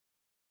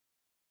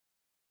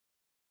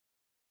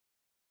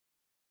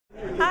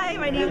Hi,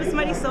 my name is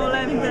Marisol.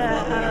 I'm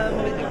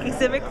the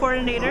exhibit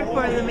coordinator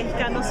for the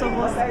Mexicanos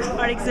Somos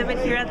art exhibit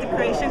here at the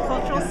Croatian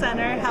Cultural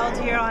Center, held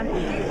here on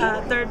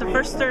the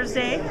first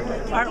Thursday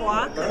art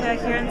walk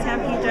here in San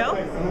Pedro.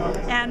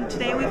 And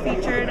today we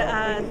featured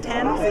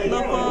 10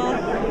 local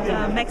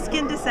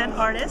Mexican descent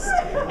artists,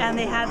 and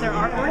they had their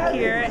artwork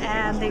here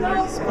and they were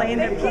displaying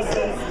their pieces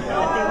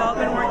that they've all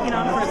been working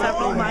on for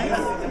several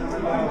months.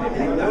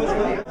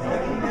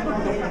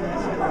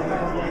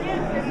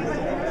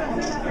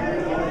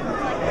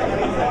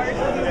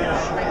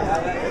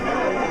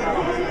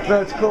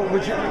 That's cool.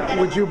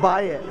 Would you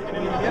buy it?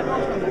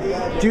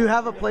 Do you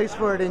have a place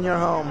for it in your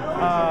home?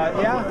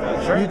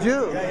 Yeah, sure. You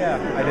do? Yeah,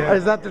 I do.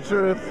 Is that the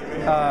truth?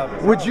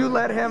 Would you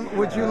let him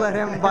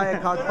buy a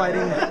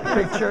cockfighting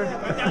picture?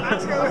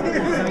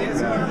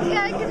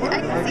 Yeah, I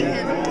can see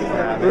him.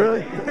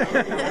 Really?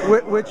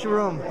 Which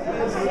room?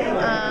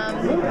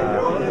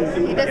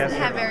 He doesn't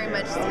have very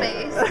much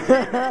space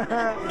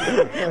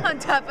on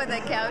top of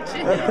the couch.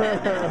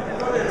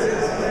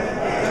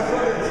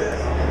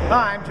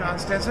 Hi, I'm John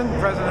Stinson,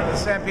 president of the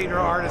San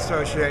Pedro Art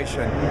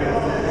Association.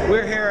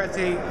 We're here at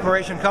the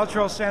Croatian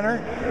Cultural Center.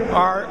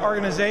 Our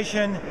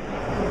organization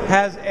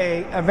has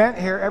an event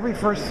here every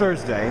first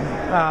Thursday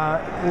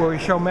where we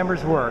show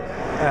members' work.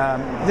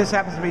 This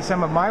happens to be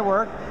some of my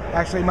work,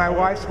 actually my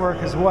wife's work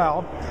as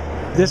well.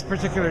 This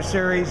particular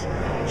series,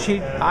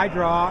 I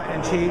draw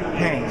and she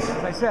paints.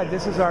 As I said,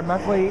 this is our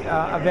monthly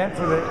event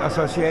for the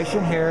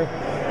association here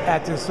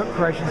at the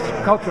Croatian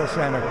Cultural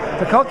Center.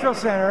 The Cultural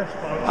Center,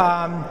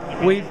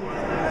 we've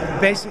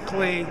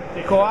basically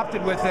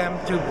co-opted with them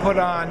to put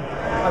on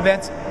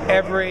events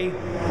every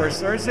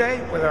first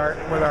Thursday with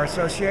our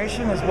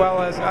association, as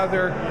well as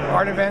other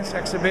art events,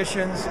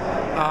 exhibitions.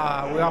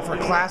 We offer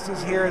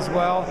classes here as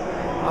well.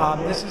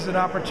 This is an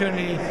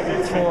opportunity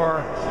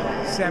for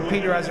San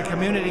Pedro as a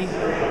community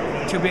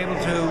to be able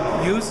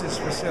to use this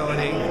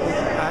facility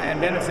and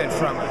benefit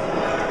from it.